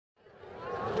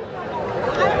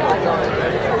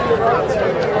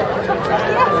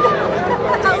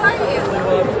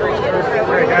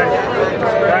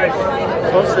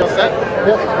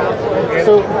Yeah.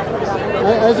 So,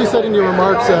 as you said in your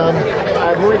remarks,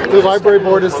 the library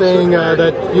board is saying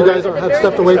that you guys have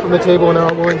stepped away from the table and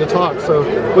aren't willing to talk. So,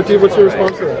 what's your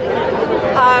response to that?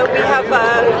 We have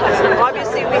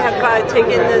obviously we have taken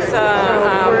this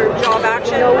job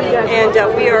action, and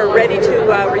we are ready to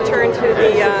return to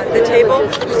the table.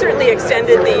 We certainly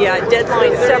extended the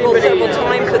deadline several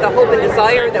times with a hope and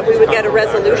desire that we would get a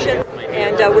resolution.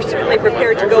 And we're certainly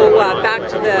prepared to go back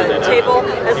to the table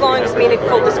as long as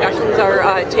meaningful discussions are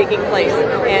taking place.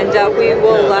 And we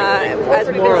will, as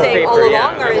we've been saying all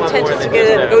along, our intent is to get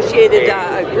a negotiated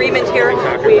agreement here.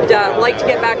 We'd like to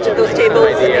get back to those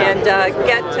tables and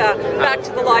get back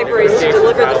to the libraries to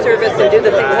deliver the service and do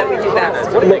the things that we do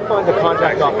best. What do they find the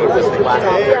contract offer this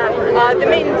last? The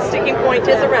main sticking point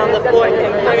is around the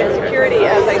employment security,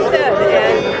 as I said,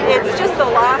 and it's just the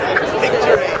last piece in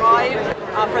this drive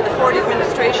for the Ford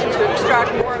administration to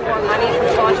extract more and more money from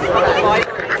Toronto public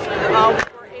libraries. We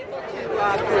were able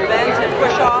to prevent and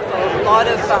push off a lot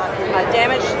of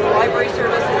damage to the library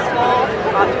service this fall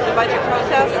through the budget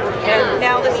process, and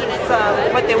now this is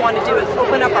what they want to do is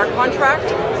open up our contract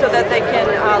so that they can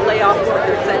lay off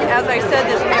workers. And as I said,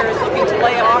 this mayor is looking to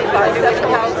lay off 7,000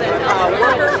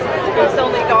 workers. He's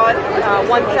only got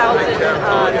 1,000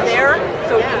 there,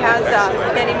 so he has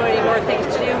many more things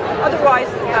to do. Otherwise,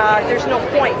 there's no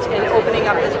point in opening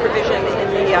up this provision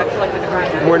in the collective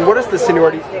agreement. Maureen, what is the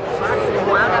seniority? 15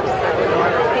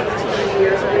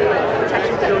 years of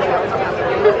protection for those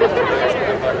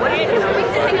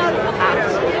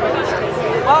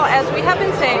Well, as we have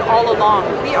been saying all along,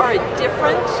 we are a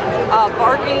different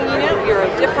bargaining unit. We are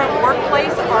a different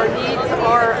workplace. Our needs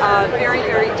are very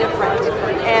different.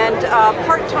 And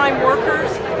part-time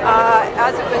workers,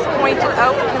 as it was pointed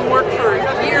out, can work for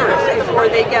years before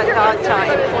they get that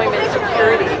employment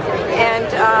security. And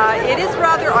it is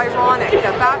rather ironic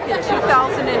that back in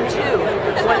 2002,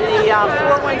 when the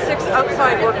 416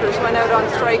 outside workers went out on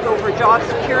strike over job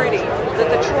security, that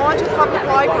the Toronto Public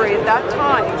Library at that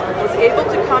time was able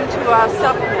to come to a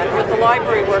settlement with the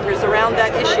library workers around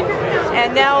that issue.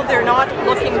 And now they're not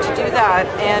looking to do that.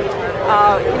 And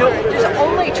there's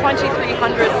only 2,300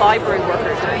 library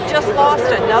workers. We just lost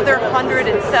another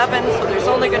 107, so there's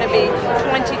only going to be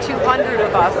 2,200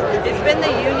 of us. It's been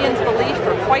the union's belief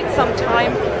for quite some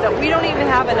time that we don't even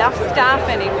have enough staff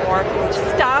anymore to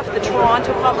staff the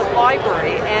Toronto Public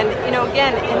Library. And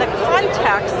again, in the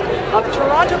context of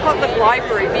Toronto Public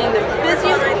Library being the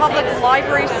busiest public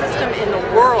library system in the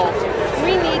world,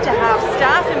 we need to have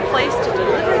staff in place to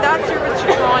deliver that service to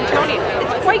Torontonians.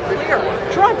 It's quite clear.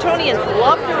 Torontonians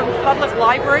love their public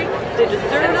library. They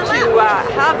deserve to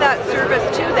have that service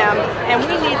to them, and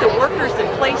we need the workers in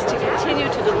place to continue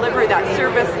to deliver that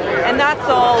service. And that's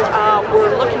all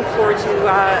we're looking forward to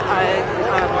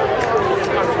this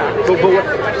contract.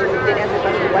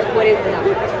 What is the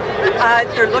number?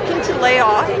 They're looking to lay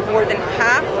off more than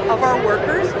half of our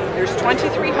workers. There's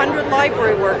 2,300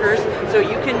 library workers, so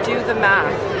you can do the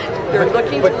math. They're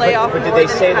looking to lay off more than half. But did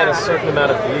they say that a certain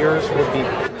amount of years would be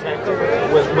protected?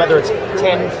 Whether it's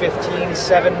 10, 15,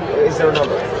 7, is there a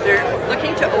number? They're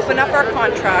looking to open up our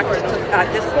contract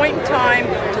at this point in time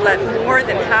to let more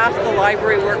than half the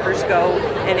library workers go.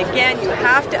 And again, you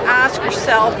have to ask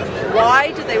yourself,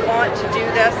 why do they want to do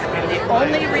this? And the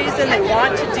only reason they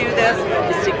want to do this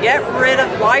is to get rid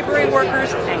of library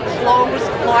workers and close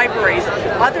libraries.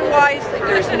 Otherwise,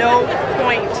 there's no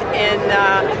point in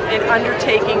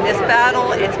undertaking this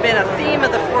battle. It's been a theme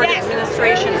of the Ford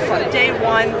administration from day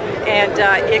one, and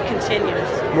it continues.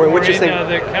 Maureen, what you think?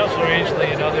 The Councillor Ainsley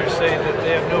and others say that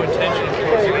they have no intention of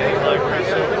closing any libraries.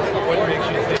 So, what makes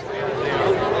you think they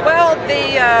are? Well,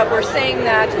 they were saying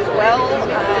that as well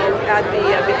at the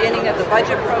beginning of the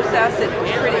budget process. It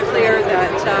was pretty clear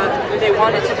that they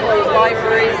wanted to close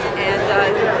libraries, and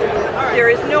there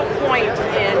is no point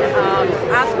in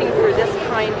asking for this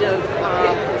kind of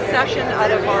concession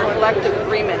out of our collective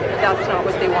agreement if that's not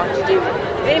what they want to do.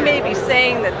 They may be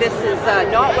saying that this is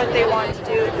not what they want to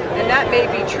do, and that may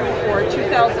be true for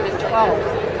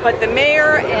 2012. But the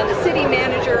mayor and the city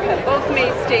manager have both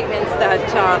made statements that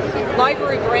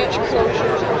library branch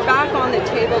closures are back on the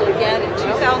table again in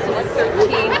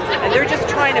 2013, and they're just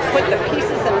trying to put the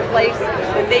pieces in place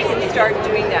that they can start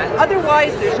doing that.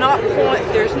 Otherwise, there's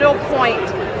no point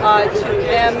to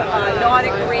them not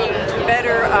agreeing to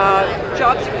better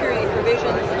job security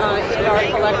provisions in our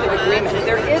collective agreement.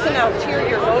 There is an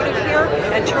ulterior motive here,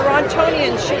 and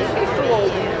Torontonians shouldn't be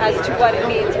fooled as to what it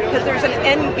means, because there's an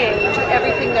end game to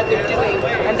everything that they're doing,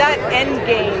 and that end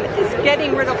game is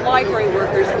getting rid of library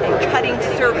workers and cutting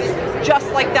service.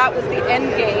 just like that was the end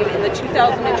game in the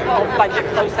 2012 budget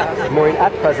process. Maureen,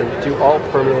 at present, do all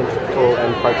permanent, full,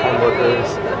 and part-time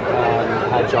workers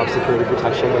have job security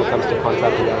protection when it comes to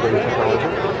contracting out in technology?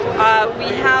 We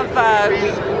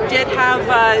did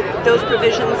have those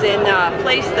provisions in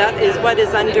place. That is what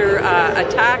is under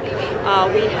attack.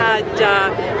 We had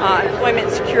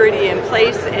employment security in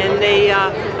place, and they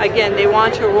again, they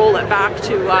want to roll it back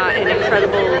to an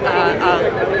incredible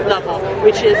level,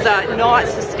 which is not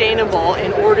sustainable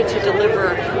in order to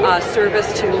deliver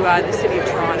service to the City of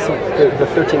Toronto. So the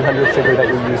 1,300 figure that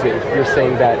you're using, you're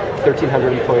saying that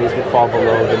 1,300 employees would fall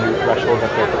below the new threshold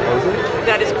that they're proposing?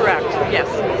 That is correct, yes.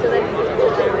 So then,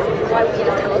 why would you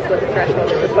just tell us what the threshold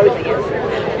you're proposing is?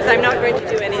 Because I'm not going to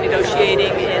do any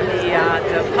negotiating in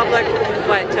the public,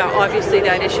 but obviously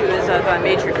that issue is of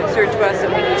major concern to us,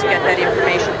 and we need to get that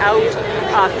information out.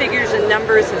 Figures and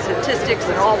numbers and statistics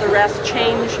and all the rest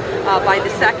change by the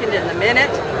second and the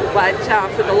minute, but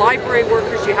for the library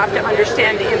workers, you have to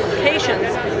understand the implications,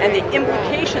 and the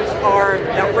implications are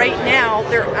that right now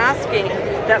they're asking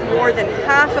that more than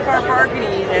half of our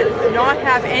bargaining unit not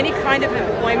have any kind of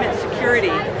employment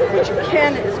security, which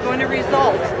again is going to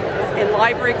result in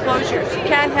library closures. You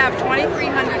can't have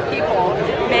 2,300 people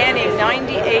manning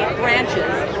 98 branches,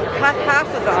 cut half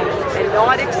of them, and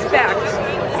not expect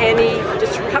any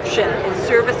disruption in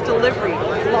service delivery.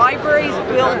 Libraries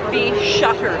will be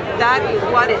shuttered. That is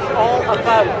what it's all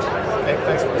about.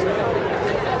 Thanks.